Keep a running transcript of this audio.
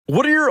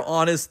What are your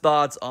honest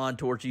thoughts on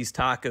Torchy'S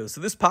Tacos?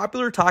 So this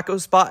popular taco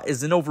spot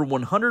is in over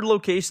 100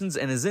 locations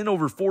and is in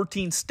over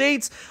 14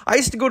 states. I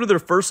used to go to their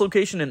first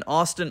location in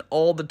Austin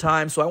all the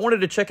time, so I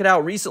wanted to check it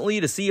out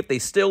recently to see if they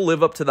still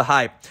live up to the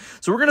hype.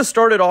 So we're going to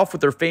start it off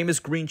with their famous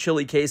green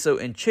chili queso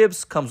and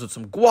chips. Comes with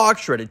some guac,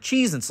 shredded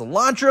cheese, and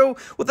cilantro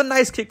with a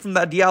nice kick from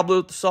that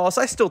Diablo sauce.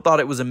 I still thought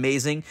it was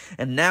amazing.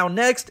 And now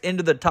next,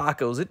 into the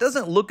tacos. It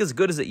doesn't look as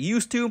good as it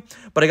used to,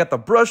 but I got the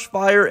brush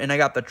fire and I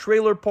got the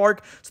trailer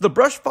park. So the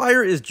brush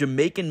fire is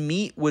Jamaican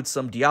meat with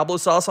some Diablo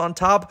sauce on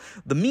top.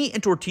 The meat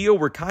and tortilla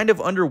were kind of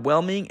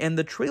underwhelming, and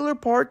the trailer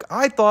park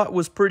I thought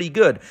was pretty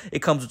good.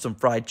 It comes with some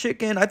fried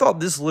chicken. I thought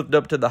this lived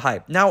up to the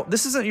hype. Now,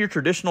 this isn't your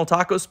traditional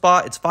taco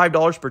spot. It's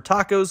 $5 per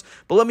tacos,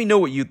 but let me know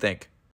what you think.